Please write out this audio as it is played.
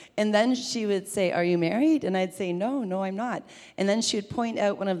And then she would say, "Are you married?" And I'd say, No, I'm not. And then she would point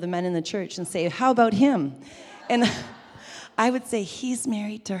out one of the men in the church and say, "How about him?" And I would say, "He's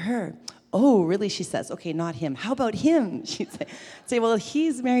married to her." "Oh, really?" she says. "Okay, not him. How about him?" She'd say, "Well,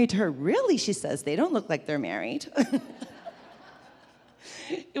 he's married to her." "Really?" she says. "They don't look like they're married."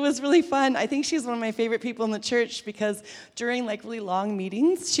 It was really fun. I think she's one of my favorite people in the church because during like really long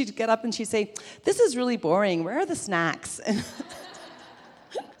meetings, she'd get up and she'd say, "This is really boring. Where are the snacks?" And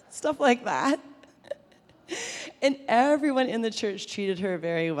stuff like that. And everyone in the church treated her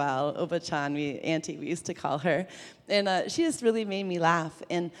very well. Oba-chan, Auntie, we used to call her. And she just really made me laugh.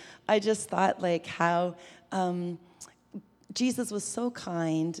 And I just thought like how Jesus was so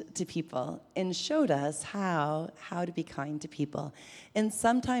kind to people and showed us how to be kind to people. And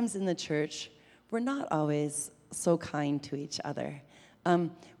sometimes in the church, we're not always so kind to each other.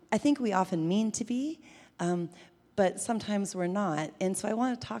 I think we often mean to be, but sometimes we're not. And so I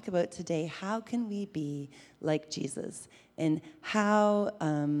want to talk about today, how can we be like Jesus? And how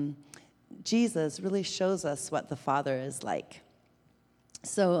Jesus really shows us what the Father is like.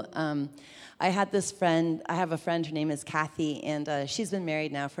 So I have a friend, her name is Kathy, and she's been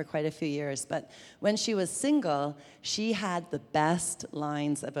married now for quite a few years. But when she was single, she had the best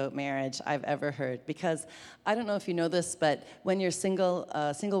lines about marriage I've ever heard. Because I don't know if you know this, but when you're single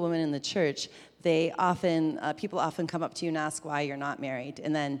woman in the church, people often come up to you and ask why you're not married,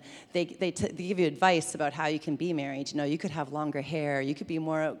 and then they give you advice about how you can be married. You know, you could have longer hair, you could be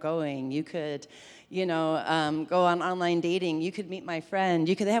more outgoing, you could, go on online dating, you could meet my friend,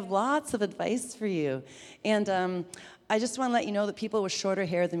 they have lots of advice for you. And I just want to let you know that people with shorter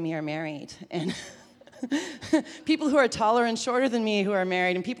hair than me are married, and people who are taller and shorter than me who are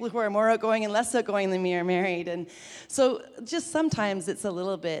married, and people who are more outgoing and less outgoing than me are married. And so just sometimes it's a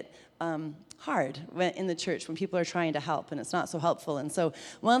little bit hard in the church when people are trying to help, and it's not so helpful. And so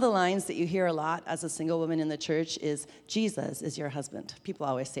one of the lines that you hear a lot as a single woman in the church is, "Jesus is your husband." People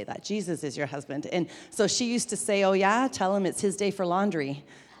always say that, "Jesus is your husband." And so she used to say, "Oh yeah, tell him it's his day for laundry."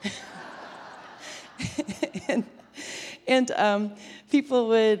 And sometimes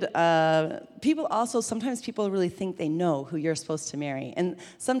people really think they know who you're supposed to marry. And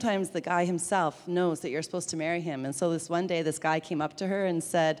sometimes the guy himself knows that you're supposed to marry him. And so this one day, this guy came up to her and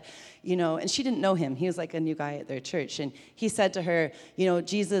said, and she didn't know him. He was like a new guy at their church. And he said to her,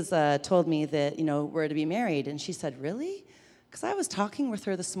 "Jesus told me that, we're to be married." And she said, "Really? Because I was talking with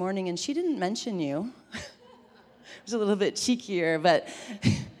her this morning and she didn't mention you." It was a little bit cheekier, but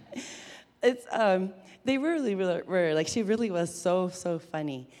it's... They really were. Like, she really was so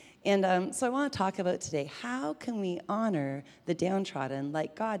funny. And so I want to talk about today, how can we honor the downtrodden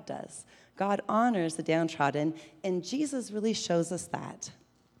like God does? God honors the downtrodden, and Jesus really shows us that.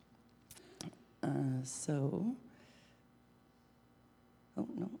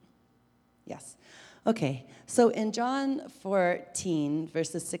 Yes. Okay, so in John 14,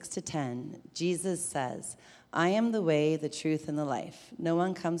 verses 6 to 10, Jesus says, "I am the way, the truth, and the life. No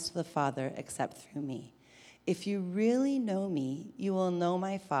one comes to the Father except through me. If you really know me, you will know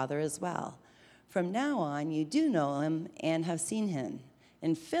my Father as well. From now on, you do know him and have seen him."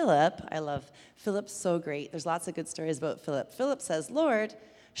 And Philip, I love Philip's so great. There's lots of good stories about Philip. Philip says, "Lord,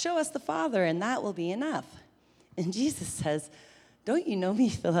 show us the Father, and that will be enough." And Jesus says, "Don't you know me,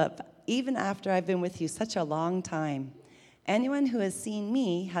 Philip, even after I've been with you such a long time? Anyone who has seen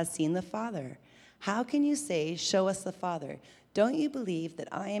me has seen the Father. How can you say, 'Show us the Father'? Don't you believe that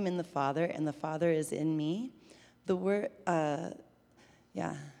I am in the Father and the Father is in me? The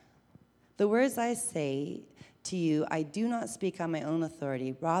words I say to you, I do not speak on my own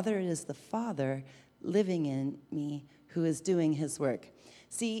authority. Rather, it is the Father living in me who is doing his work."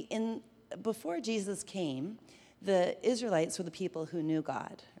 See, before Jesus came, the Israelites were the people who knew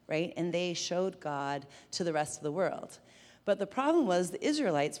God, right? And they showed God to the rest of the world. But the problem was the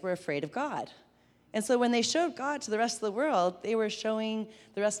Israelites were afraid of God. And so when they showed God to the rest of the world, they were showing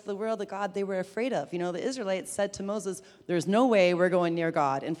the rest of the world the God they were afraid of. The Israelites said to Moses, "There's no way we're going near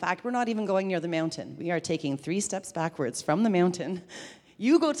God. In fact, we're not even going near the mountain. We are taking 3 steps backwards from the mountain.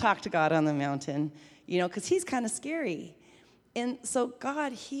 You go talk to God on the mountain, because he's kind of scary." And so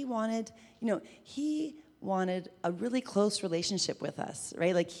God, he wanted a really close relationship with us,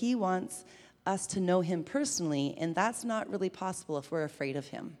 right? Like, he wants us to know him personally, and that's not really possible if we're afraid of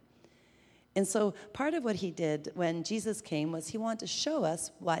him. And so part of what he did when Jesus came was he wanted to show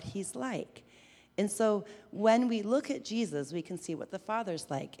us what he's like. And so when we look at Jesus, we can see what the Father's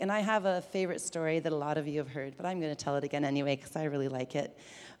like. And I have a favorite story that a lot of you have heard, but I'm going to tell it again anyway because I really like it.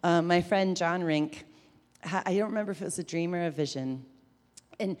 My friend John Rink, I don't remember if it was a dream or a vision.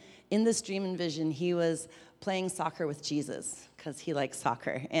 And in this dream and vision, he was playing soccer with Jesus because he likes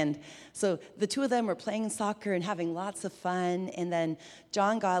soccer. And so the two of them were playing soccer and having lots of fun. And then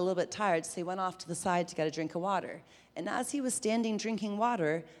John got a little bit tired, so he went off to the side to get a drink of water. And as he was standing drinking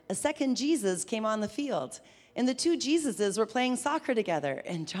water, a second Jesus came on the field. And the two Jesuses were playing soccer together.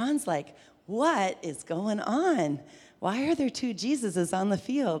 And John's like, what is going on? Why are there two Jesuses on the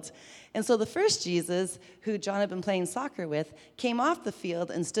field? And so the first Jesus, who John had been playing soccer with, came off the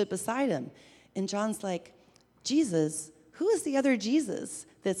field and stood beside him. And John's like, Jesus, who is the other Jesus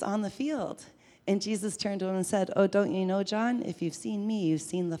that's on the field? And Jesus turned to him and said, oh, don't you know, John? If you've seen me, you've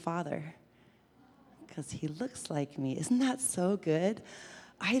seen the Father. Because he looks like me. Isn't that so good?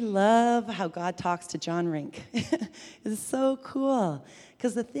 I love how God talks to John Rink. It's so cool.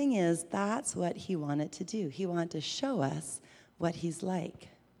 Because the thing is, that's what he wanted to do. He wanted to show us what he's like.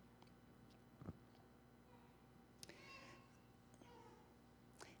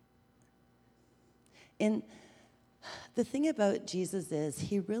 And the thing about Jesus is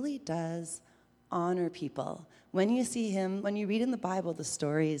he really does honor people. When you see him, when you read in the Bible the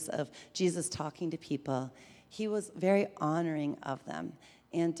stories of Jesus talking to people, he was very honoring of them.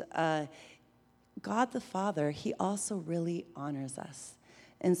 And God the Father, he also really honors us.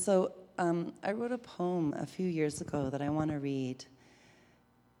 And so I wrote a poem a few years ago that I want to read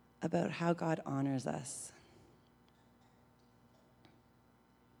about how God honors us.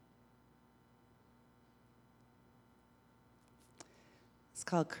 It's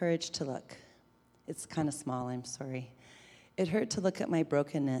called Courage to Look. It's kind of small, I'm sorry. It hurt to look at my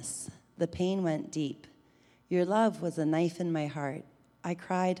brokenness. The pain went deep. Your love was a knife in my heart. I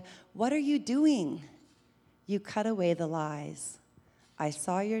cried, what are you doing? You cut away the lies. I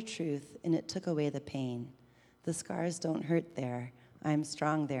saw your truth, and it took away the pain. The scars don't hurt there. I'm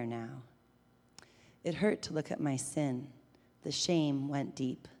strong there now. It hurt to look at my sin. The shame went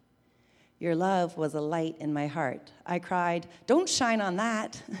deep. Your love was a light in my heart. I cried, don't shine on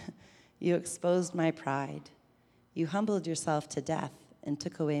that. You exposed my pride. You humbled yourself to death and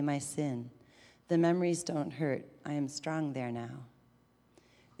took away my sin. The memories don't hurt. I am strong there now.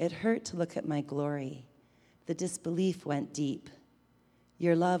 It hurt to look at my glory. The disbelief went deep.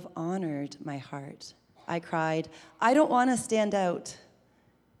 Your love honored my heart. I cried, I don't want to stand out.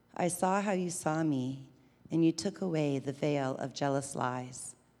 I saw how you saw me, and you took away the veil of jealous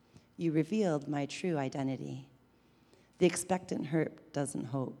lies. You revealed my true identity. The expected hope doesn't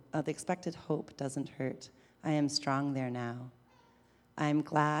hurt. I am strong there now. I'm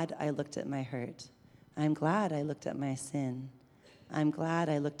glad I looked at my hurt. I'm glad I looked at my sin. I'm glad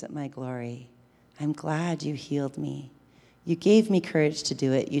I looked at my glory. I'm glad you healed me. You gave me courage to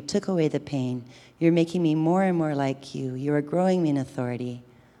do it. You took away the pain. You're making me more and more like you. You are growing me in authority.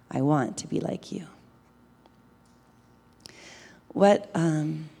 I want to be like you. What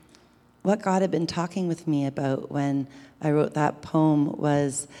God had been talking with me about when I wrote that poem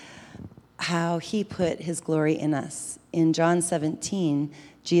was how he put his glory in us. In John 17,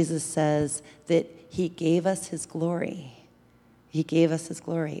 Jesus says that he gave us his glory. He gave us his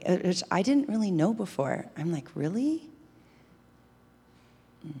glory, which I didn't really know before. I'm like, really?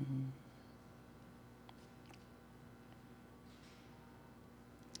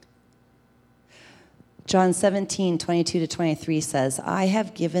 John 17, 22 to 23 says, I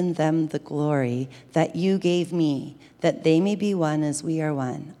have given them the glory that you gave me, that they may be one as we are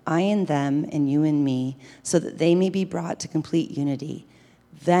one, I in them and you in me, so that they may be brought to complete unity.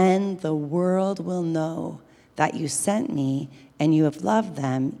 Then the world will know that you sent me and you have loved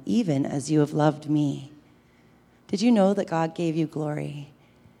them even as you have loved me. Did you know that God gave you glory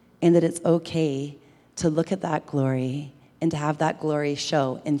and that it's okay to look at that glory and to have that glory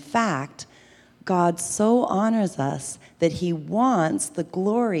show? In fact, God so honors us that he wants the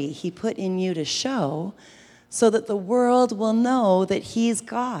glory he put in you to show so that the world will know that he's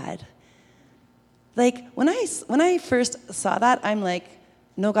God. Like, when I first saw that, I'm like,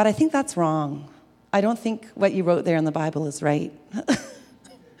 no, God, I think that's wrong. I don't think what you wrote there in the Bible is right.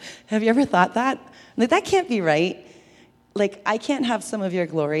 Have you ever thought that? Like, that can't be right. Like, I can't have some of your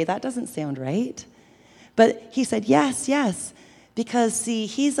glory. That doesn't sound right. But he said, yes, yes. Because, see,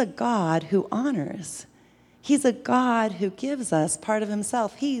 he's a God who honors. He's a God who gives us part of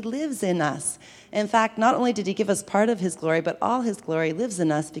himself. He lives in us. In fact, not only did he give us part of his glory, but all his glory lives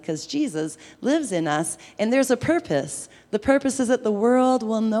in us because Jesus lives in us. And there's a purpose. The purpose is that the world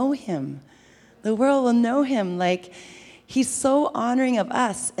will know him. The world will know him. Like, he's so honoring of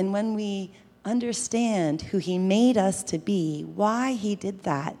us. And when we understand who he made us to be, why he did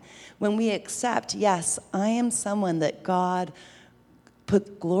that, when we accept, yes, I am someone that God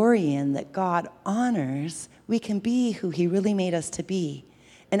put glory in, that God honors, we can be who he really made us to be.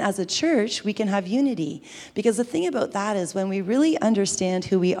 And as a church, we can have unity. Because the thing about that is when we really understand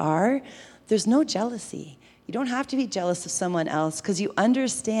who we are, there's no jealousy. You don't have to be jealous of someone else because you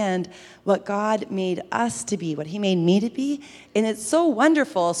understand what God made us to be, what he made me to be. And it's so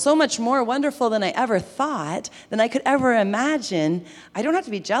wonderful, so much more wonderful than I ever thought, than I could ever imagine. I don't have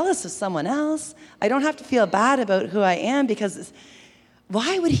to be jealous of someone else. I don't have to feel bad about who I am because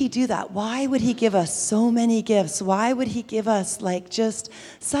why would he do that? Why would he give us so many gifts? Why would he give us like just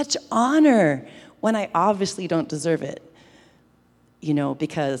such honor when I obviously don't deserve it? You know,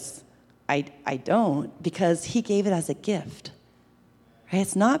 because I don't, because he gave it as a gift. Right?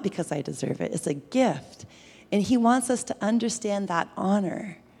 It's not because I deserve it. It's a gift. And he wants us to understand that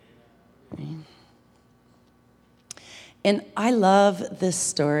honor. Right? And I love this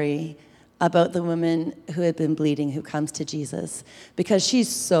story about the woman who had been bleeding who comes to Jesus because she's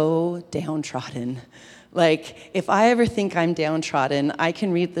so downtrodden. Like, if I ever think I'm downtrodden, I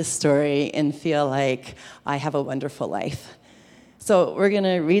can read this story and feel like I have a wonderful life. So we're going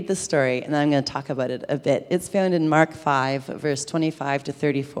to read the story, and then I'm going to talk about it a bit. It's found in Mark 5, verse 25 to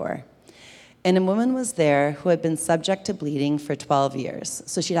 34. And a woman was there who had been subject to bleeding for 12 years.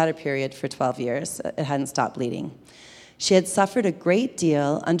 So she'd had a period for 12 years. It hadn't stopped bleeding. She had suffered a great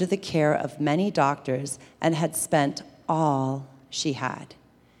deal under the care of many doctors and had spent all she had.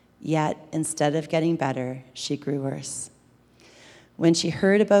 Yet, instead of getting better, she grew worse. When she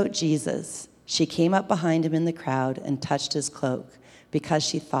heard about Jesus, she came up behind him in the crowd and touched his cloak because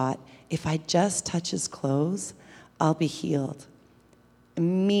she thought, if I just touch his clothes, I'll be healed.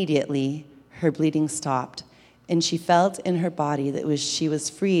 Immediately, her bleeding stopped, and she felt in her body that she was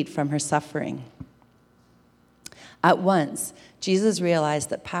freed from her suffering. At once, Jesus realized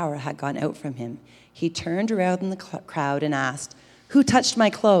that power had gone out from him. He turned around in the crowd and asked, "Who touched my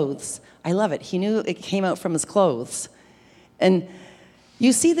clothes?" I love it. He knew it came out from his clothes. And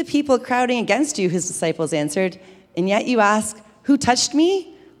 "You see the people crowding against you," his disciples answered, "and yet you ask, 'Who touched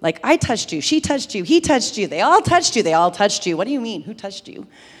me?' Like, I touched you, she touched you, he touched you, they all touched you, they all touched you. What do you mean, who touched you?"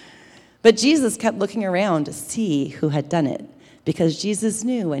 But Jesus kept looking around to see who had done it, because Jesus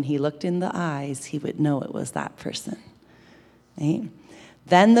knew when he looked in the eyes, he would know it was that person. Right?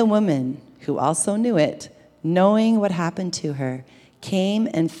 Then the woman, who also knew it, knowing what happened to her, came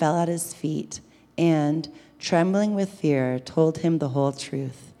and fell at his feet and, trembling with fear, told him the whole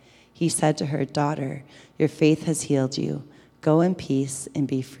truth. He said to her, "Daughter, your faith has healed you. Go in peace and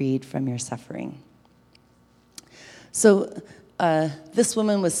be freed from your suffering." So this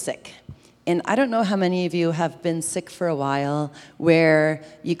woman was sick. And I don't know how many of you have been sick for a while, where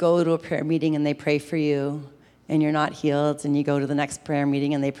you go to a prayer meeting and they pray for you and you're not healed, and you go to the next prayer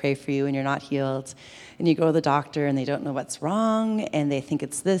meeting and they pray for you and you're not healed, and you go to the doctor and they don't know what's wrong, and they think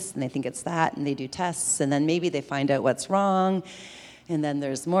it's this and they think it's that, and they do tests, and then maybe they find out what's wrong, and then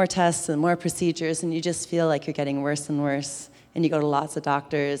there's more tests and more procedures, and you just feel like you're getting worse and worse, and you go to lots of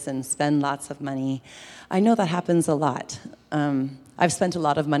doctors and spend lots of money. I know that happens a lot. I've spent a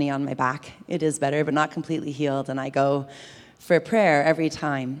lot of money on my back. It is better, but not completely healed, and I go for prayer every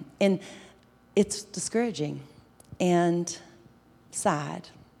time. And it's discouraging and sad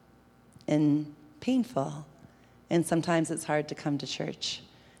and painful. And sometimes it's hard to come to church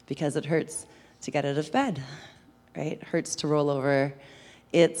because it hurts to get out of bed, right? It hurts to roll over.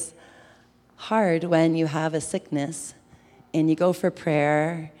 It's hard when you have a sickness and you go for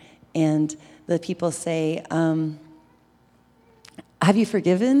prayer and the people say, "Have you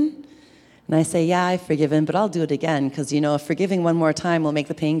forgiven?" And I say, "Yeah, I've forgiven, but I'll do it again because, if forgiving one more time will make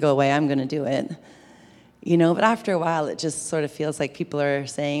the pain go away, I'm going to do it." But after a while, it just sort of feels like people are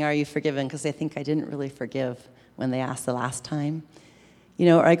saying, "Are you forgiven?" because they think I didn't really forgive when they asked the last time.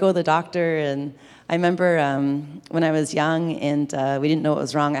 Or I go to the doctor, and I remember when I was young and we didn't know what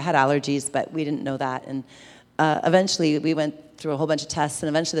was wrong. I had allergies, but we didn't know that. And eventually, we went through a whole bunch of tests, and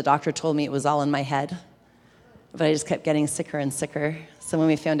eventually the doctor told me it was all in my head. But I just kept getting sicker and sicker. So when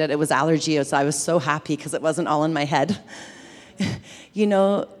we found out it was allergy, I was so happy because it wasn't all in my head.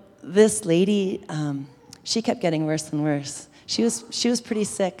 This lady, she kept getting worse and worse. She was pretty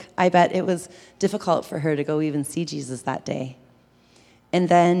sick. I bet it was difficult for her to go even see Jesus that day. And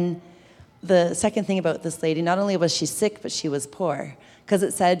then the second thing about this lady, not only was she sick, but she was poor, because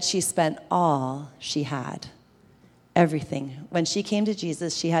it said she spent all she had, everything. When she came to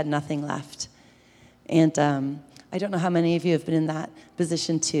Jesus, she had nothing left. And I don't know how many of you have been in that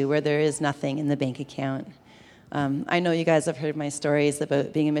position too, where there is nothing in the bank account. I know you guys have heard my stories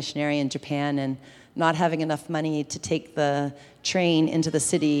about being a missionary in Japan and not having enough money to take the train into the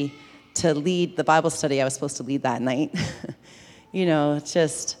city to lead the Bible study I was supposed to lead that night.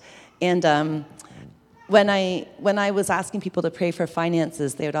 And when I was asking people to pray for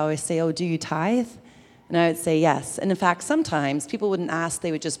finances, they would always say, "Oh, do you tithe?" And I would say yes. And in fact, sometimes people wouldn't ask,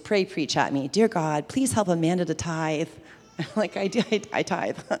 they would just preach at me, "Dear God, please help Amanda to tithe." I'm like, I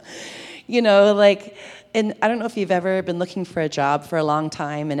tithe. And I don't know if you've ever been looking for a job for a long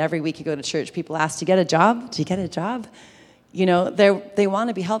time, and every week you go to church, people ask, "Do you get a job? Do you get a job?" They want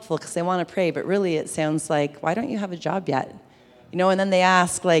to be helpful because they want to pray, but really it sounds like, "Why don't you have a job yet?" And then they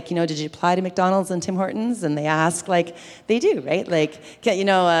ask, "Did you apply to McDonald's and Tim Hortons?" And they ask, they do, right?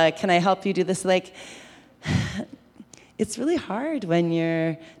 Can I help you do this? It's really hard when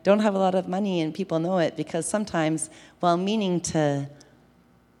you don't have a lot of money and people know it, because sometimes, while meaning to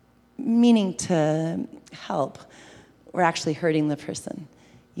help, we're actually hurting the person,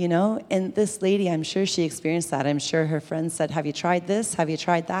 And this lady, I'm sure she experienced that. I'm sure her friends said, "Have you tried this? Have you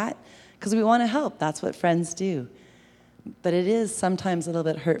tried that?" Because we want to help. That's what friends do. But it is sometimes a little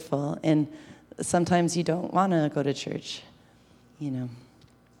bit hurtful, and sometimes you don't want to go to church,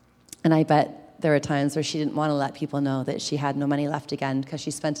 And I bet there were times where she didn't want to let people know that she had no money left again because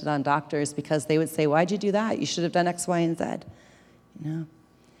she spent it on doctors, because they would say, "Why'd you do that? You should have done X, Y, and Z."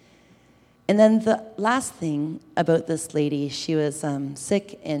 And then the last thing about this lady, she was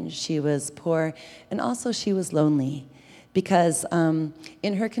sick and she was poor, and also she was lonely, because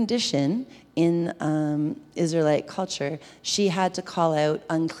in her condition, in Israelite culture, she had to call out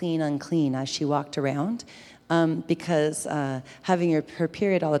 "unclean, unclean" as she walked around, because having her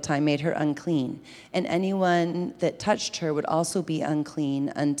period all the time made her unclean. And anyone that touched her would also be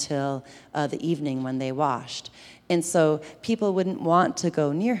unclean until the evening when they washed. And so people wouldn't want to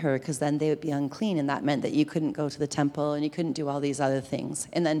go near her because then they would be unclean, and that meant that you couldn't go to the temple and you couldn't do all these other things.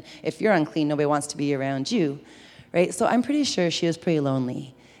 And then if you're unclean, nobody wants to be around you, right? So I'm pretty sure she was pretty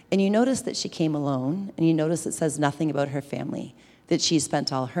lonely. And you notice that she came alone, and you notice it says nothing about her family, that she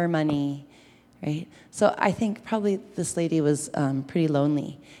spent all her money, right? So I think probably this lady was pretty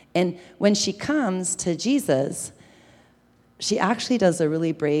lonely. And when she comes to Jesus, she actually does a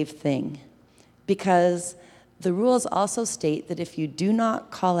really brave thing, because the rules also state that if you do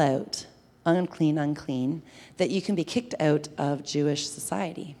not call out "unclean, unclean," that you can be kicked out of Jewish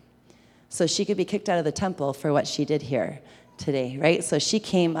society. So she could be kicked out of the temple for what she did here today, right? So she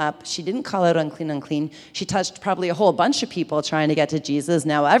came up, she didn't call out "unclean, unclean." She touched probably a whole bunch of people trying to get to Jesus.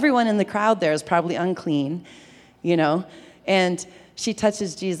 Now everyone in the crowd there is probably unclean, and she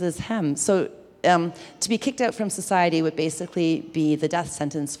touches Jesus' hem. So to be kicked out from society would basically be the death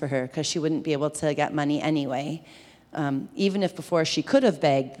sentence for her, because she wouldn't be able to get money anyway. Even if before she could have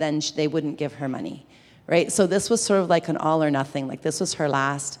begged, then they wouldn't give her money, right? So this was sort of like an all or nothing. This was her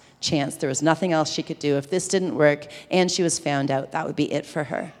last chance. There was nothing else she could do. If this didn't work and she was found out, that would be it for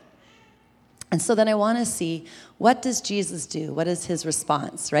her. And so then I want to see, what does Jesus do? What is his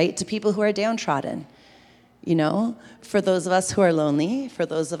response, right, to people who are downtrodden? For those of us who are lonely, for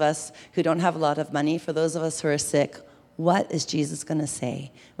those of us who don't have a lot of money, for those of us who are sick, what is Jesus going to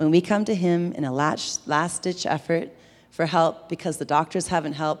say when we come to him in a last-ditch effort for help because the doctors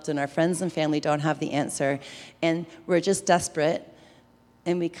haven't helped and our friends and family don't have the answer, and we're just desperate,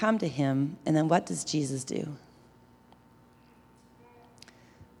 and we come to him, and then what does Jesus do?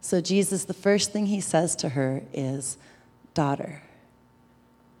 So Jesus, the first thing he says to her is, "Daughter."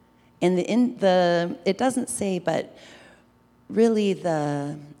 And it doesn't say, but really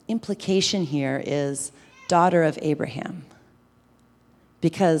the implication here is daughter of Abraham,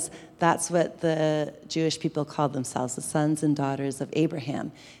 because that's what the Jewish people called themselves, the sons and daughters of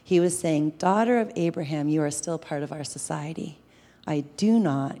Abraham. He was saying, "Daughter of Abraham, you are still part of our society. I do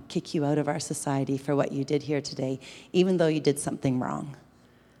not kick you out of our society for what you did here today, even though you did something wrong."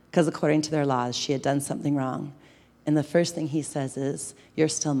 Because according to their laws, she had done something wrong. And the first thing he says is, "You're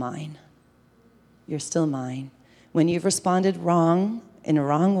still mine. You're still mine." When you've responded wrong, in a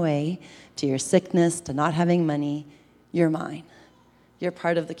wrong way, to your sickness, to not having money, you're mine. You're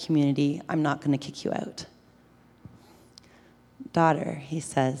part of the community. I'm not going to kick you out. "Daughter," he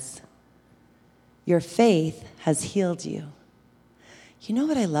says, "your faith has healed you." You know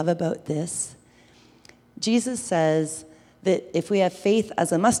what I love about this? Jesus says that if we have faith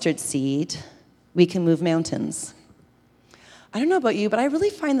as a mustard seed, we can move mountains. I don't know about you, but I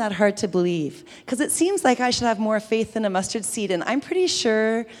really find that hard to believe, because it seems like I should have more faith than a mustard seed, and I'm pretty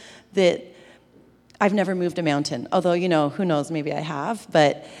sure that I've never moved a mountain, although, who knows, maybe I have.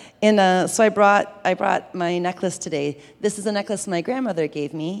 But so I brought my necklace today. This is a necklace my grandmother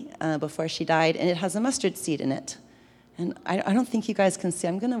gave me before she died, and it has a mustard seed in it. And I don't think you guys can see.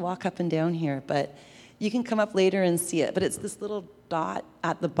 I'm going to walk up and down here, but you can come up later and see it. But it's this little dot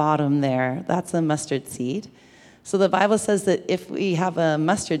at the bottom there. That's a mustard seed. So the Bible says that if we have a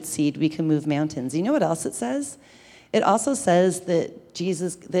mustard seed, we can move mountains. You know what else it says? It also says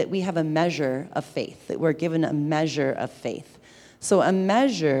that we have a measure of faith, that we're given a measure of faith. So a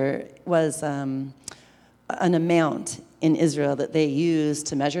measure was an amount in Israel that they used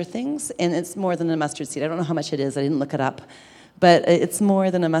to measure things, and it's more than a mustard seed. I don't know how much it is. I didn't look it up. But it's more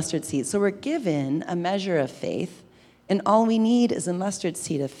than a mustard seed. So we're given a measure of faith, and all we need is a mustard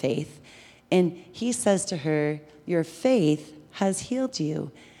seed of faith. And he says to her, your faith has healed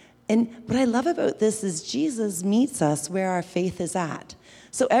you. And what I love about this is Jesus meets us where our faith is at.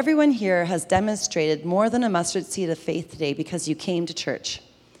 So everyone here has demonstrated more than a mustard seed of faith today because you came to church.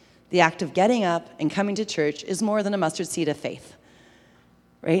 The act of getting up and coming to church is more than a mustard seed of faith,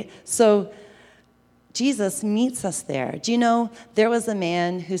 right? So Jesus meets us there. Do you know, there was a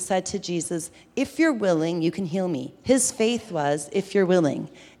man who said to Jesus, if you're willing, you can heal me. His faith was, if you're willing.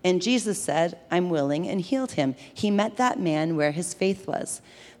 And Jesus said, I'm willing, and healed him. He met that man where his faith was.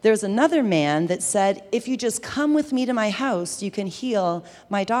 There was another man that said, if you just come with me to my house, you can heal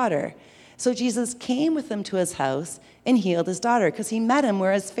my daughter. So Jesus came with him to his house and healed his daughter because he met him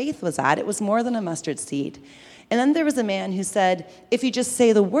where his faith was at. It was more than a mustard seed. And then there was a man who said, if you just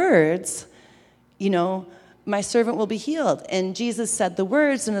say the words, my servant will be healed. And Jesus said the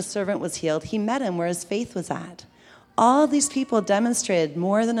words and the servant was healed. He met him where his faith was at. All these people demonstrated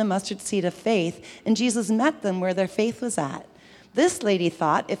more than a mustard seed of faith, and Jesus met them where their faith was at. This lady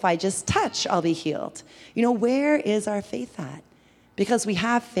thought, if I just touch, I'll be healed. Where is our faith at? Because we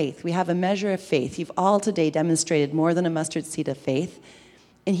have faith. We have a measure of faith. You've all today demonstrated more than a mustard seed of faith,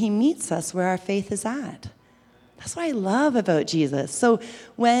 and he meets us where our faith is at. That's what I love about Jesus. So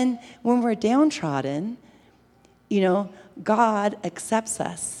when we're downtrodden, God accepts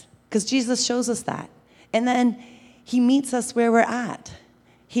us because Jesus shows us that. And then he meets us where we're at.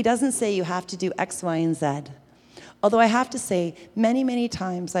 He doesn't say you have to do X, Y, and Z. Although I have to say, many, many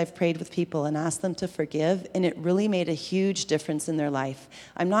times I've prayed with people and asked them to forgive, and it really made a huge difference in their life.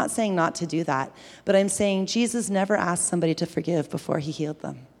 I'm not saying not to do that, but I'm saying Jesus never asked somebody to forgive before he healed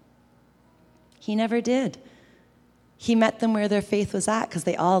them. He never did. He met them where their faith was at because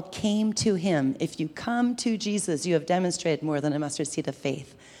they all came to him. If you come to Jesus, you have demonstrated more than a mustard seed of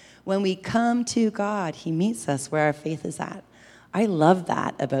faith. When we come to God, he meets us where our faith is at. I love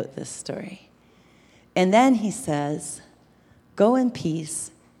that about this story. And then he says, go in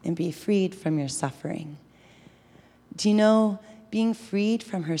peace and be freed from your suffering. Do you know, being freed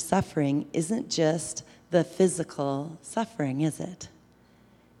from her suffering isn't just the physical suffering, is it?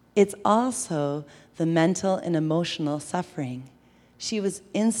 It's also the mental and emotional suffering. She was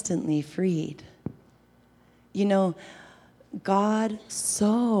instantly freed. God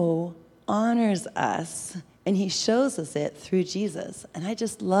so honors us, and he shows us it through Jesus. And I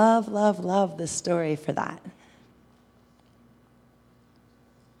just love, love, love this story for that.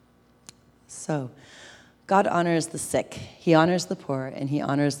 So, God honors the sick, he honors the poor, and he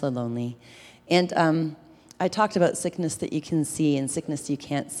honors the lonely. And I talked about sickness that you can see and sickness you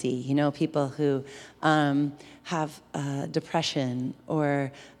can't see. People who have depression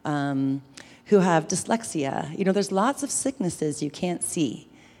or who have dyslexia. There's lots of sicknesses you can't see,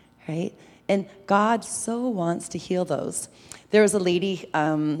 right? And God so wants to heal those. There was a lady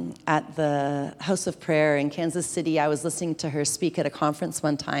at the House of Prayer in Kansas City. I was listening to her speak at a conference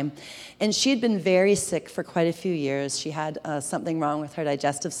one time, and she had been very sick for quite a few years. She had something wrong with her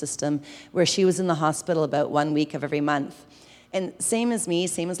digestive system where she was in the hospital about 1 week of every month. And same as me,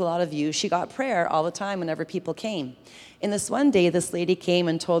 same as a lot of you, she got prayer all the time whenever people came. And this one day, this lady came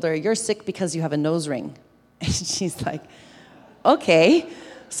and told her, you're sick because you have a nose ring. And she's like, okay.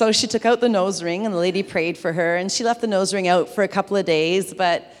 So she took out the nose ring, and the lady prayed for her, and she left the nose ring out for a couple of days,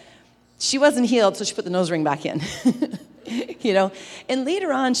 but she wasn't healed, so she put the nose ring back in. And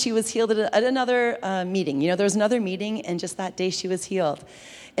later on, she was healed at another meeting. There was another meeting, and just that day she was healed.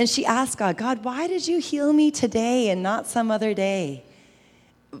 And she asked God, why did you heal me today and not some other day?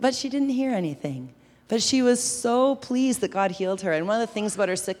 But she didn't hear anything. But she was so pleased that God healed her. And one of the things about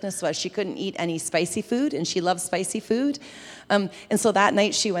her sickness was she couldn't eat any spicy food, and she loved spicy food. And so that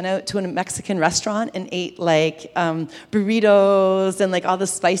night she went out to a Mexican restaurant and ate burritos and all the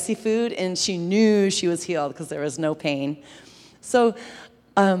spicy food, and she knew she was healed because there was no pain. So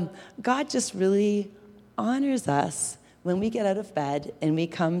God just really honors us when we get out of bed and we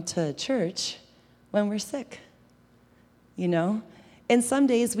come to church when we're sick, And some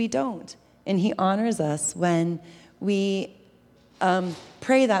days we don't. And he honors us when we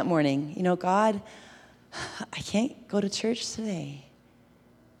pray that morning. God, I can't go to church today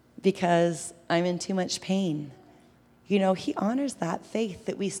because I'm in too much pain. He honors that faith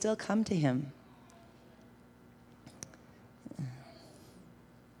that we still come to him.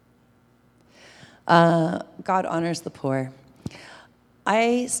 God honors the poor.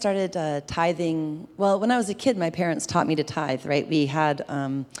 I started tithing, well, when I was a kid, my parents taught me to tithe, right? We had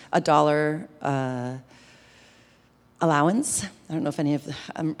a dollar allowance. I don't know if any of,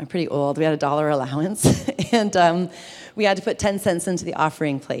 I'm pretty old. We had a dollar allowance. And we had to put 10 cents into the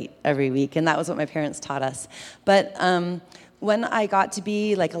offering plate every week. And that was what my parents taught us. But when I got to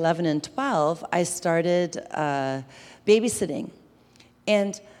be like 11 and 12, I started babysitting.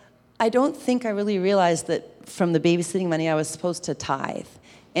 And I don't think I really realized that from the babysitting money I was supposed to tithe.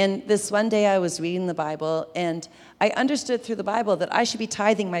 And this one day I was reading the Bible, and I understood through the Bible that I should be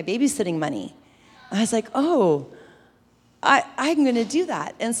tithing my babysitting money. I was like, oh, I'm going to do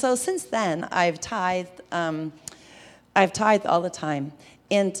that. And so since then, I've tithed all the time.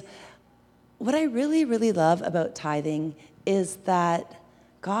 And what I really, really love about tithing is that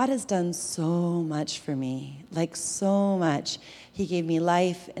God has done so much for me, like so much. He gave me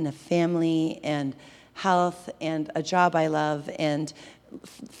life and a family and health and a job I love and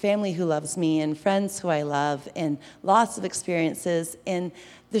family who loves me and friends who I love and lots of experiences. And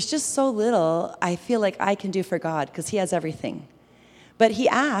there's just so little I feel like I can do for God because he has everything. But he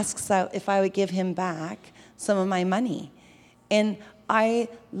asks if I would give him back some of my money. And I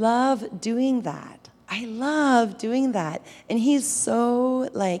love doing that. I love doing that. And he's so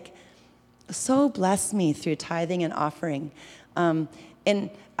blessed me through tithing and offering. And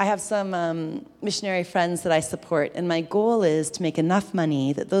I have some missionary friends that I support, and my goal is to make enough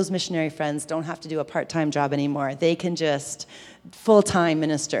money that those missionary friends don't have to do a part-time job anymore. They can just full-time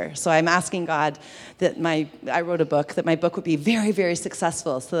minister. So I'm asking God that I wrote a book, that my book would be very, very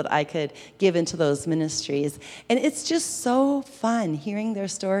successful so that I could give into those ministries. And it's just so fun hearing their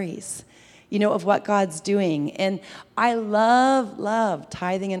stories, of what God's doing. And I love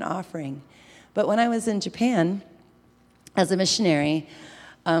tithing and offering. But when I was in Japan as a missionary,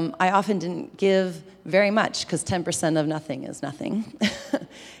 I often didn't give very much because 10% of nothing is nothing.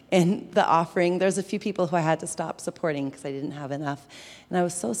 And the offering, there's a few people who I had to stop supporting because I didn't have enough. And I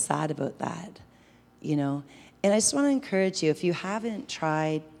was so sad about that, And I just want to encourage you, if you haven't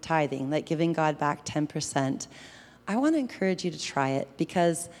tried tithing, like giving God back 10%, I want to encourage you to try it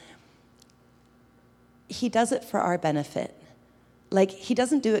because he does it for our benefit. Like, he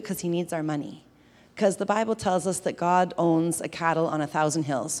doesn't do it because he needs our money. Because the Bible tells us that God owns a cattle on 1,000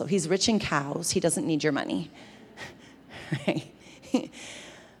 hills. So he's rich in cows. He doesn't need your money. Right?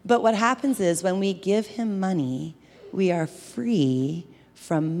 But what happens is when we give him money, we are free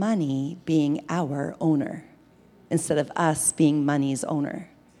from money being our owner instead of us being money's owner.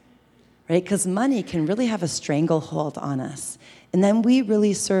 Right? Because money can really have a stranglehold on us. And then we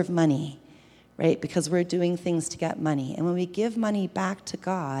really serve money, right? Because we're doing things to get money. And when we give money back to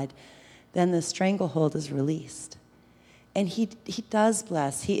God, then the stranglehold is released. And he does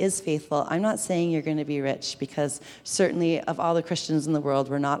bless. He is faithful. I'm not saying you're going to be rich because certainly of all the Christians in the world,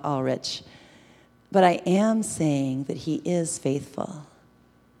 we're not all rich. But I am saying that he is faithful.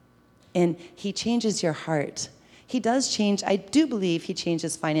 And he changes your heart. He does change. I do believe he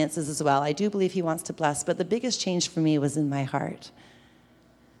changes finances as well. I do believe he wants to bless. But the biggest change for me was in my heart.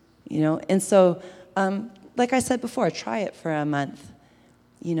 And so, like I said before, try it for a month,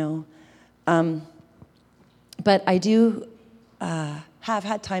 But I do have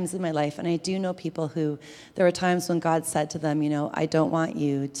had times in my life, and I do know people who, there were times when God said to them, I don't want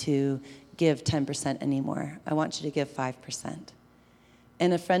you to give 10% anymore. I want you to give 5%.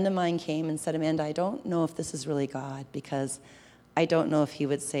 And a friend of mine came and said, Amanda, I don't know if this is really God because I don't know if he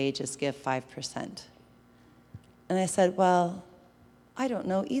would say just give 5%. And I said, well, I don't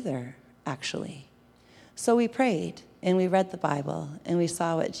know either, actually. So we prayed, and we read the Bible, and we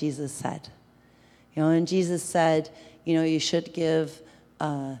saw what Jesus said. And Jesus said, you should give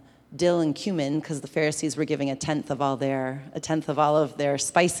dill and cumin because the Pharisees were giving a tenth of all of their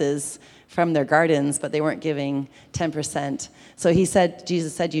spices from their gardens, but they weren't giving 10%. So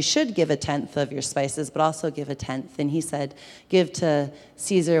Jesus said, you should give a tenth of your spices, but also give a tenth. And he said, give to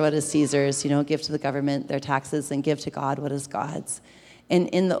Caesar what is Caesar's, give to the government their taxes, and give to God what is God's. And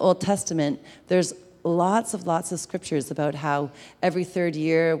in the Old Testament, there's lots of scriptures about how every third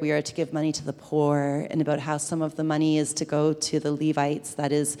year we are to give money to the poor, and about how some of the money is to go to the Levites.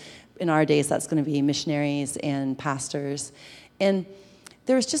 That is, in our days, that's going to be missionaries and pastors. And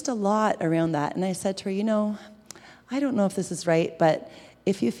there was just a lot around that. And I said to her, I don't know if this is right, but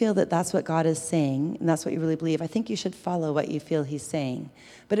if you feel that that's what God is saying, and that's what you really believe, I think you should follow what you feel he's saying.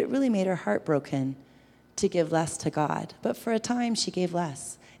 But it really made her heart broken to give less to God. But for a time, she gave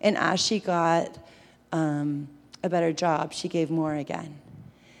less. And as she got a better job, she gave more again.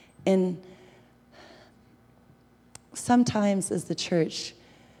 And sometimes as the church,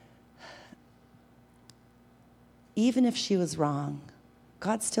 even if she was wrong,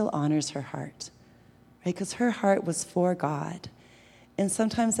 God still honors her heart, right? Because her heart was for God. And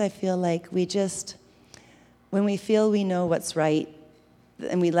sometimes I feel like when we feel we know what's right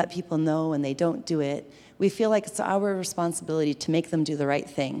and we let people know and they don't do it, we feel like it's our responsibility to make them do the right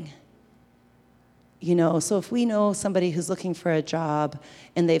thing. So if we know somebody who's looking for a job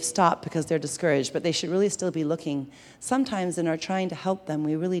and they've stopped because they're discouraged, but they should really still be looking, sometimes in our trying to help them,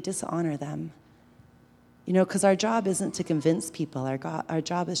 we really dishonor them. Because our job isn't to convince people. Our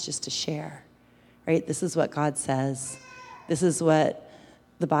job is just to share, right? This is what God says. This is what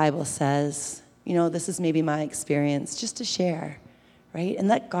the Bible says. This is maybe my experience, just to share, right? And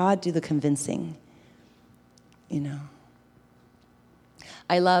let God do the convincing,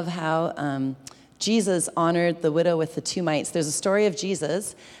 I love how Jesus honored the widow with the 2 mites. There's a story of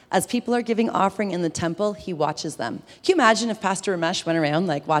Jesus. As people are giving offering in the temple, he watches them. Can you imagine if Pastor Ramesh went around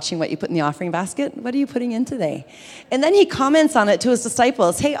watching what you put in the offering basket? What are you putting in today? And then he comments on it to his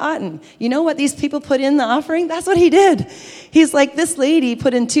disciples. Hey, Otten, you know what these people put in the offering? That's what he did. He's like, this lady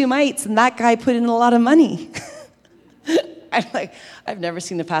put in 2 mites, and that guy put in a lot of money. I'm like, I've never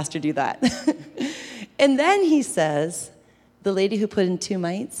seen a pastor do that. And then he says, the lady who put in 2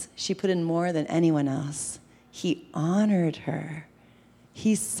 mites, she put in more than anyone else. He honored her.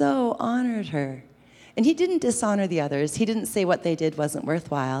 He so honored her. And he didn't dishonor the others. He didn't say what they did wasn't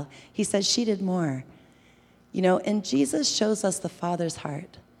worthwhile. He said she did more. And Jesus shows us the Father's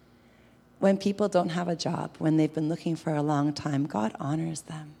heart. When people don't have a job, when they've been looking for a long time, God honors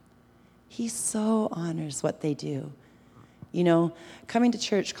them. He so honors what they do. Coming to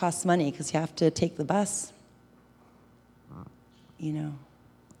church costs money because you have to take the bus.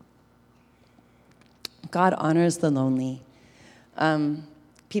 God honors the lonely.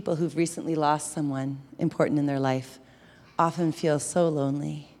 People who've recently lost someone important in their life often feel so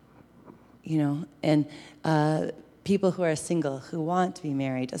lonely, and people who are single, who want to be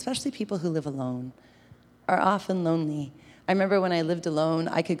married, especially people who live alone, are often lonely. I remember when I lived alone,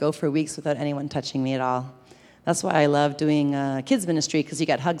 I could go for weeks without anyone touching me at all. That's why I love doing kids ministry, because you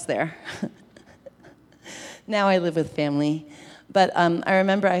get hugs there. Now I live with family. But I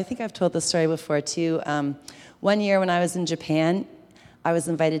remember, I think I've told this story before too. One year when I was in Japan, I was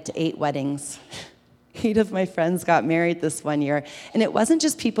invited to 8 weddings. 8 of my friends got married this one year. And it wasn't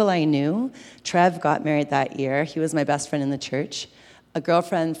just people I knew. Trev got married that year. He was my best friend in the church. A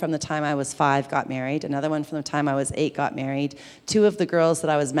girlfriend from the time I was 5 got married. Another one from the time I was 8 got married. 2 of the girls that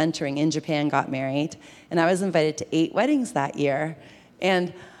I was mentoring in Japan got married. And I was invited to 8 weddings that year.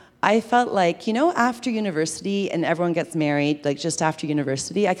 And I felt like, after university and everyone gets married, just after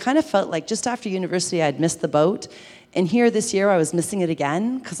university, I kind of felt like just after university I'd missed the boat. And here this year I was missing it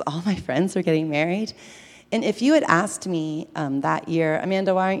again because all my friends were getting married. And if you had asked me that year,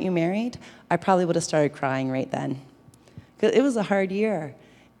 Amanda, why aren't you married? I probably would have started crying right then. Because it was a hard year.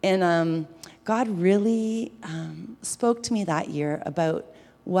 And God really spoke to me that year about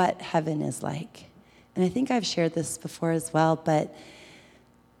what heaven is like. And I think I've shared this before as well, but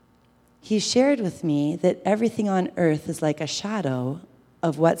he shared with me that everything on earth is like a shadow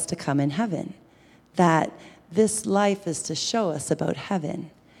of what's to come in heaven. That this life is to show us about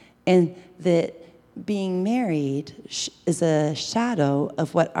heaven. And that being married is a shadow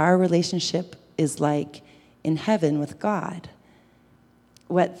of what our relationship is like in heaven with God.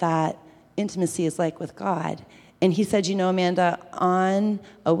 What that intimacy is like with God. And he said, Amanda, on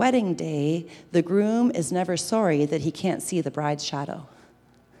a wedding day, the groom is never sorry that he can't see the bride's shadow.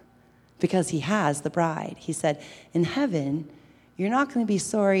 Because he has the bride. He said, in heaven, you're not going to be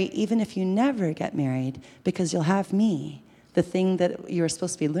sorry even if you never get married, because you'll have me, the thing that you're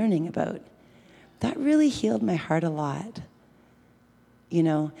supposed to be learning about. That really healed my heart a lot.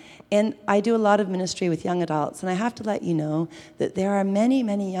 And I do a lot of ministry with young adults, and I have to let you know that there are many,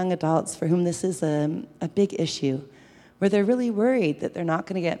 many young adults for whom this is a big issue, where they're really worried that they're not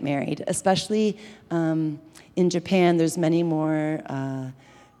going to get married, especially in Japan. There's many more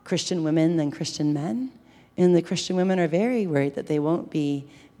Christian women than Christian men. And the Christian women are very worried that they won't be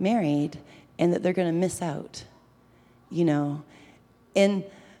married and that they're going to miss out, And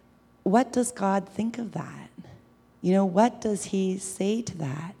what does God think of that? What does he say to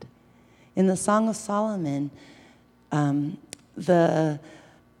that? In the Song of Solomon, the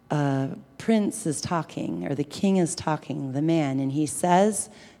prince is talking, or the king is talking, the man, and he says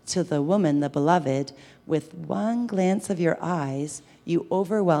to the woman, the beloved, with one glance of your eyes, you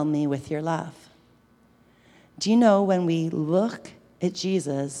overwhelm me with your love. Do you know when we look at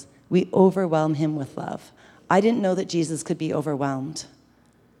Jesus, we overwhelm him with love? I didn't know that Jesus could be overwhelmed.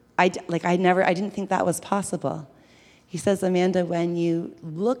 I didn't think that was possible. He says, Amanda, when you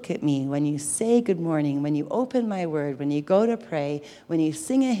look at me, when you say good morning, when you open my word, when you go to pray, when you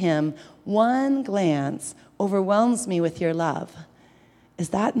sing a hymn, one glance overwhelms me with your love. Is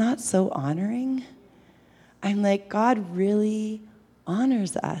that not so honoring? I'm like, God really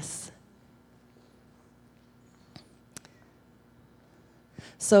honors us.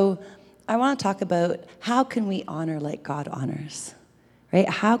 So I want to talk about how can we honor like God honors, right?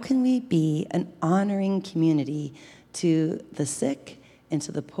 How can we be an honoring community to the sick, and to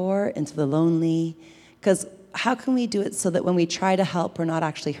the poor, and to the lonely? Because how can we do it so that when we try to help, we're not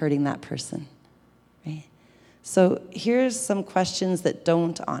actually hurting that person, right? So here's some questions that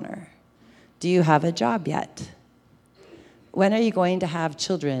don't honor. Do you have a job yet? When are you going to have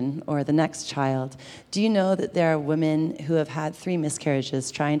children or the next child? Do you know that there are women who have had 3 miscarriages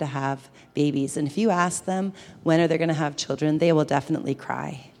trying to have babies? And if you ask them when are they going to have children, they will definitely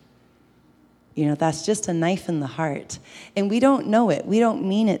cry. You know, that's just a knife in the heart. And we don't know it. We don't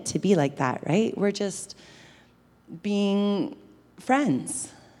mean it to be like that, right? We're just being friends,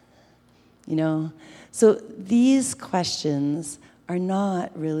 you know? So these questions are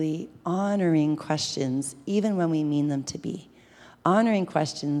not really honoring questions, even when we mean them to be. Honoring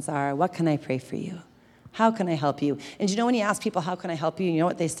questions are, what can I pray for you? How can I help you? And you know when you ask people, how can I help you? You know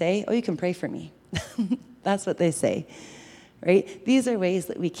what they say? Oh, you can pray for me. That's what they say, right? These are ways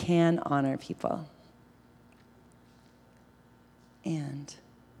that we can honor people. And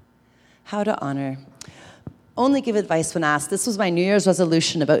how to honor. Only give advice when asked. This was my New Year's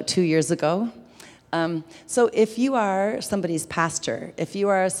resolution about 2 years ago. So if you are somebody's pastor, if you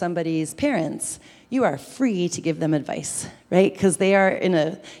are somebody's parents, you are free to give them advice, right? Because you're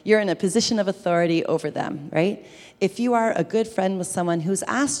in a position of authority over them, right? If you are a good friend with someone who's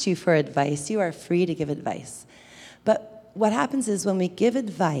asked you for advice, you are free to give advice. But what happens is when we give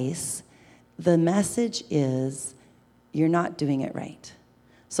advice, the message is, you're not doing it right.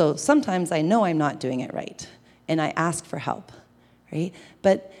 So sometimes I know I'm not doing it right, and I ask for help, right?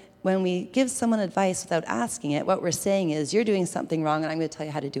 But when we give someone advice without asking it, what we're saying is, you're doing something wrong, and I'm going to tell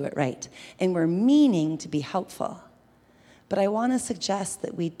you how to do it right. And we're meaning to be helpful. But I want to suggest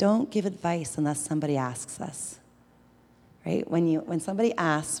that we don't give advice unless somebody asks us, right? When somebody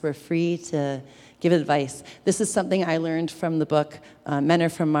asks, we're free to give advice. This is something I learned from the book, Men Are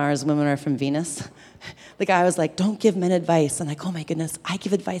From Mars, Women Are From Venus. The guy was like, don't give men advice. And I'm like, oh my goodness, I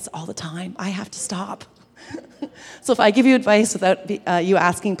give advice all the time. I have to stop. So if I give you advice without you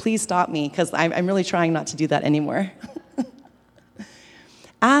asking, please stop me, because I'm really trying not to do that anymore.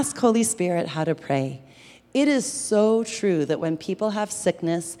 Ask Holy Spirit how to pray. It is so true that when people have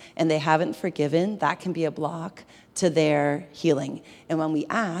sickness and they haven't forgiven, that can be a block to their healing. And when we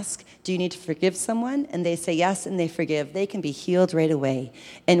ask, do you need to forgive someone? And they say yes, and they forgive, they can be healed right away.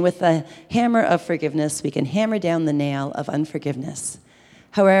 And with the hammer of forgiveness, we can hammer down the nail of unforgiveness.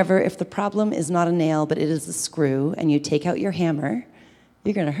 However, if the problem is not a nail, but it is a screw, and you take out your hammer,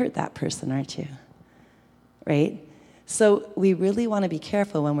 you're going to hurt that person, aren't you? Right? So we really want to be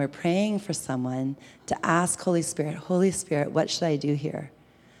careful when we're praying for someone to ask Holy Spirit, what should I do here?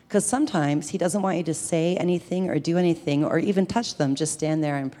 Because sometimes he doesn't want you to say anything or do anything or even touch them. Just stand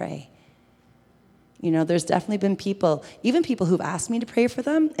there and pray. You know, there's definitely been people, even people who've asked me to pray for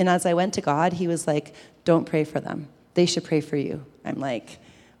them, and as I went to God, he was like, don't pray for them. They should pray for you. I'm like,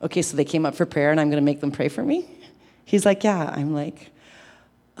 okay, so they came up for prayer and I'm going to make them pray for me? He's like, yeah. I'm like,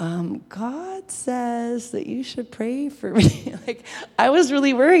 God says that you should pray for me. Like, I was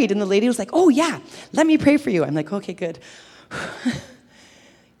really worried. And the lady was like, oh, yeah, let me pray for you. I'm like, okay, good.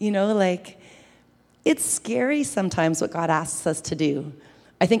 You know, like, it's scary sometimes what God asks us to do.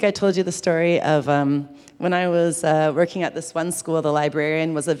 I think I told you the story of when I was working at this one school, the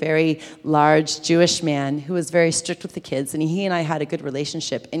librarian was a very large Jewish man who was very strict with the kids, and he and I had a good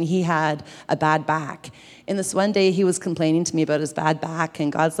relationship, and he had a bad back. And this one day, he was complaining to me about his bad back,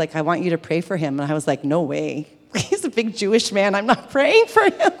 and God's like, I want you to pray for him. And I was like, no way. He's a big Jewish man. I'm not praying for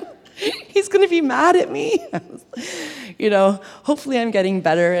him. He's going to be mad at me. You know, hopefully I'm getting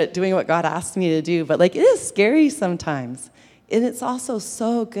better at doing what God asked me to do, but like, it is scary sometimes. And it's also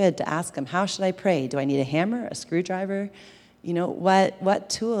so good to ask him, how should I pray? Do I need a hammer, a screwdriver? You know, what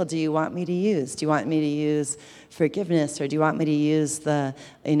tool do you want me to use? Do you want me to use forgiveness, or do you want me to use the,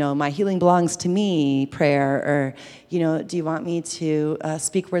 you know, my healing belongs to me prayer? Or, you know, do you want me to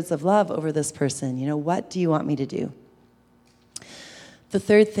speak words of love over this person? You know, what do you want me to do? The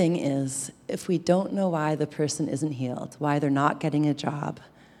third thing is, if we don't know why the person isn't healed, why they're not getting a job,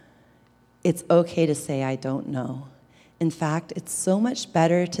 it's okay to say, I don't know. In fact, it's so much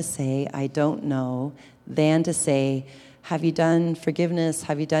better to say, I don't know, than to say, Have you done forgiveness?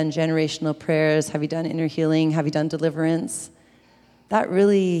 Have you done generational prayers? Have you done inner healing? Have you done deliverance? That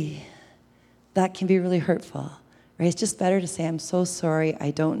can be really hurtful, right? It's just better to say, I'm so sorry,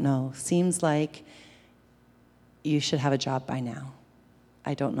 I don't know. Seems like you should have a job by now.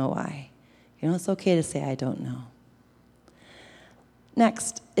 I don't know why. It's okay to say, I don't know.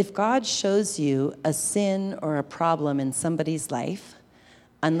 Next, if God shows you a sin or a problem in somebody's life,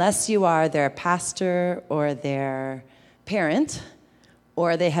 unless you are their pastor or their parent,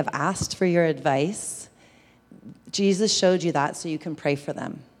 or they have asked for your advice, Jesus showed you that so you can pray for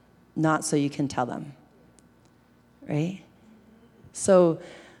them, not so you can tell them, right? So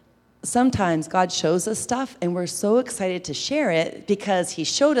sometimes God shows us stuff and we're so excited to share it because he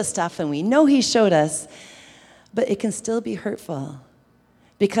showed us stuff and we know he showed us, but it can still be hurtful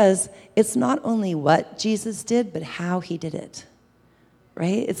because it's not only what Jesus did, but how he did it,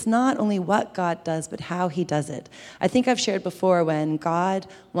 right? It's not only what God does, but how he does it. I think I've shared before, when God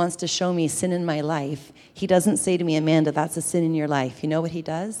wants to show me sin in my life, he doesn't say to me, Amanda, that's a sin in your life. You know what he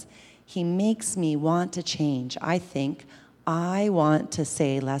does? He makes me want to change. I want to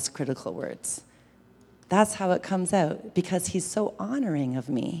say less critical words. That's how it comes out, because he's so honoring of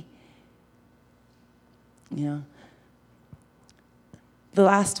me. The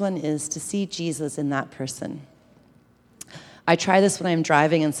last one is to see Jesus in that person. I try this when I'm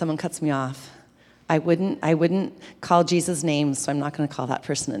driving and someone cuts me off. I wouldn't call Jesus names, so I'm not going to call that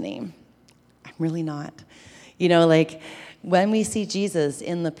person a name. I'm really not. When we see Jesus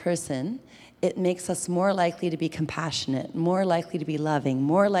in the person, it makes us more likely to be compassionate, more likely to be loving,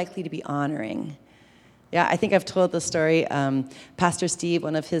 more likely to be honoring. Yeah, I think I've told the story. Pastor Steve,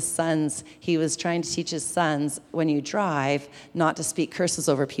 one of his sons, he was trying to teach his sons, when you drive, not to speak curses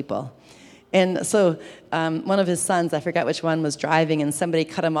over people. And so one of his sons, I forget which one, was driving, and somebody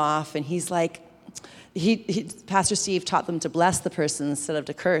cut him off, and he's like, Pastor Steve taught them to bless the person instead of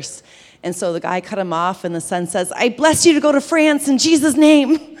to curse. And so the guy cut him off, and the son says, I bless you to go to France in Jesus'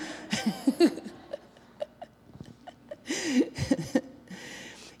 name.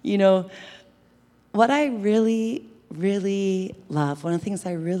 What I really, really love, one of the things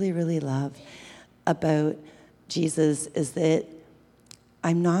I really, really love about Jesus is that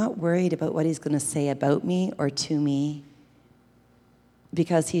I'm not worried about what he's going to say about me or to me,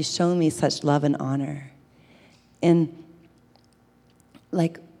 because he's shown me such love and honor. And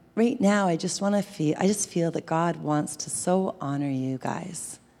right now, I just feel that God wants to so honor you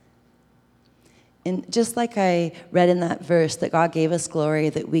guys. And just like I read in that verse that God gave us glory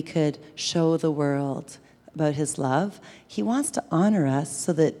that we could show the world about his love, he wants to honor us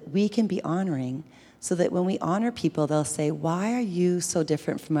so that we can be honoring, so that when we honor people, they'll say, why are you so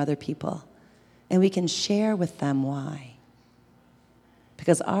different from other people? And we can share with them why.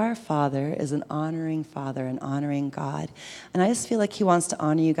 Because our Father is an honoring Father, an honoring God. And I just feel like he wants to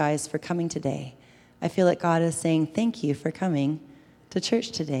honor you guys for coming today. I feel like God is saying, thank you for coming to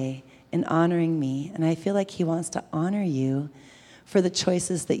church today and honoring me. And I feel like he wants to honor you for the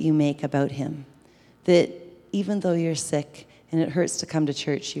choices that you make about him. That even though you're sick and it hurts to come to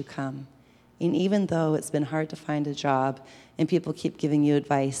church, you come. And even though it's been hard to find a job and people keep giving you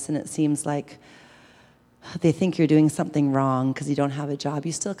advice and it seems like they think you're doing something wrong because you don't have a job,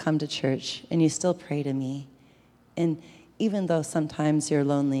 you still come to church and you still pray to me. And even though sometimes you're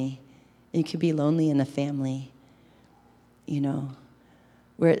lonely, you could be lonely in a family,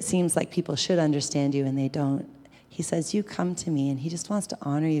 where it seems like people should understand you and they don't. He says, you come to me, and he just wants to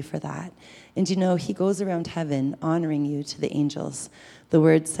honor you for that. And he goes around heaven honoring you to the angels. The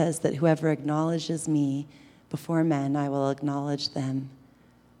word says that whoever acknowledges me before men, I will acknowledge them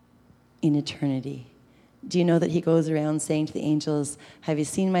in eternity. Do you know that he goes around saying to the angels, have you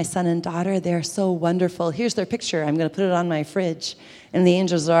seen my son and daughter? They're so wonderful. Here's their picture. I'm going to put it on my fridge. And the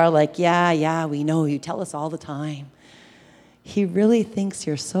angels are like, yeah, we know. You tell us all the time. He really thinks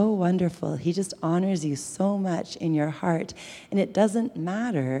you're so wonderful. He just honors you so much in your heart. And it doesn't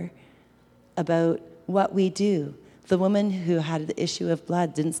matter about what we do. The woman who had the issue of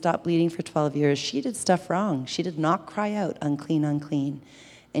blood didn't stop bleeding for 12 years. She did stuff wrong. She did not cry out, unclean, unclean.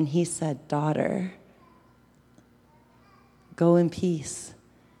 And he said, daughter, go in peace.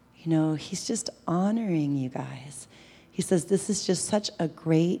 He's just honoring you guys. He says, this is just such a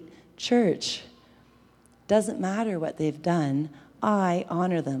great church. Doesn't matter what they've done. I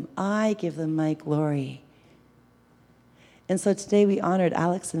honor them. I give them my glory. And so today we honored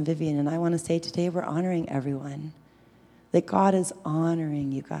Alex and Vivian, and I want to say today we're honoring everyone. That God is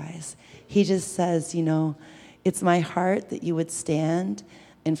honoring you guys. He just says, it's my heart that you would stand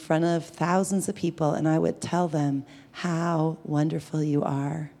in front of thousands of people and I would tell them how wonderful you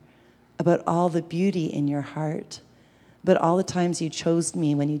are, about all the beauty in your heart, but all the times you chose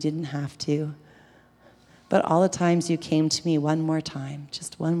me when you didn't have to, but all the times you came to me one more time,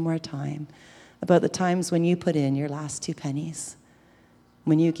 just one more time, about the times when you put in your last 2 pennies,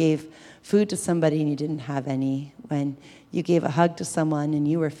 when you gave food to somebody and you didn't have any, when you gave a hug to someone and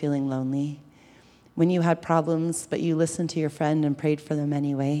you were feeling lonely, when you had problems but you listened to your friend and prayed for them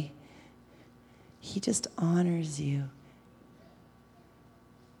anyway. He just honors you.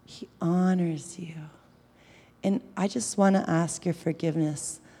 He honors you. And I just want to ask your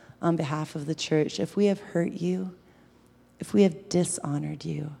forgiveness on behalf of the church if we have hurt you, if we have dishonored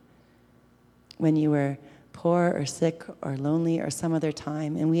you when you were poor or sick or lonely or some other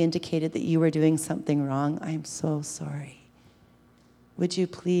time, and we indicated that you were doing something wrong. I'm so sorry. Would you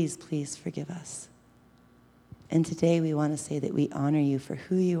please, please forgive us? And today we want to say that we honor you for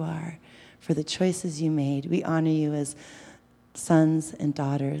who you are, for the choices you made. We honor you as sons and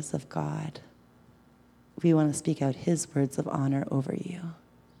daughters of God. We want to speak out his words of honor over you.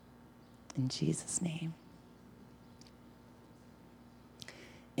 In Jesus' name.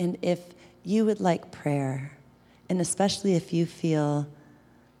 And if you would like prayer, and especially if you feel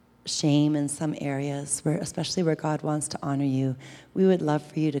shame in some areas, especially where God wants to honor you, we would love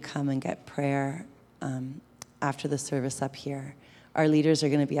for you to come and get prayer after the service up here. Our leaders are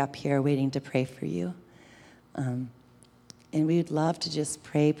going to be up here waiting to pray for you. And we would love to just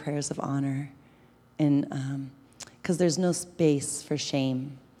pray prayers of honor, and because there's no space for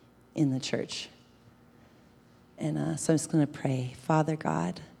shame in the church. And so I'm just going to pray. Father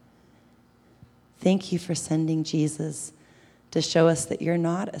God, thank you for sending Jesus to show us that you're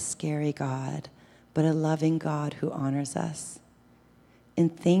not a scary God, but a loving God who honors us.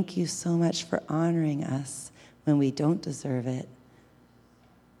 And thank you so much for honoring us when we don't deserve it.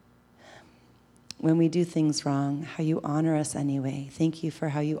 When we do things wrong, how you honor us anyway. Thank you for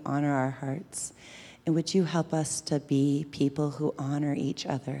how you honor our hearts. And would you help us to be people who honor each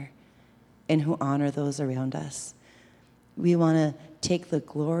other and who honor those around us? We want to take the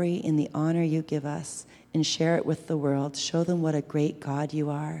glory and the honor you give us and share it with the world. Show them what a great God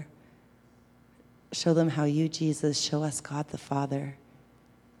you are. Show them how you, Jesus, show us God the Father.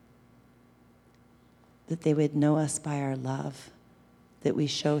 That they would know us by our love, that we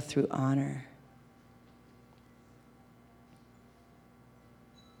show through honor.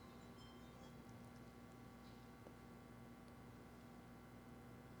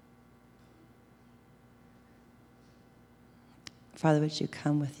 Father, would you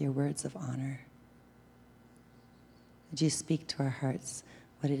come with your words of honor? Would you speak to our hearts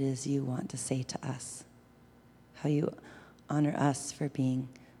what it is you want to say to us? How you honor us for being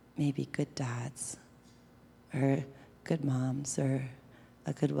maybe good dads, or good moms, or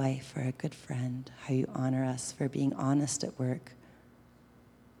a good wife, or a good friend. How you honor us for being honest at work.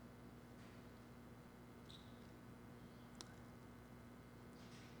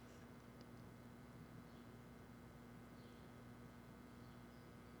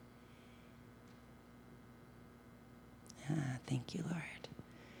 Thank you, Lord.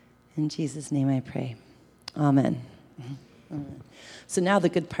 In Jesus' name I pray. Amen. Amen. So now the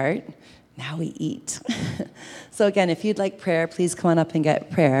good part. Now we eat. So again, if you'd like prayer, please come on up and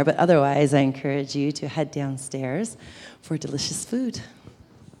get prayer. But otherwise, I encourage you to head downstairs for delicious food.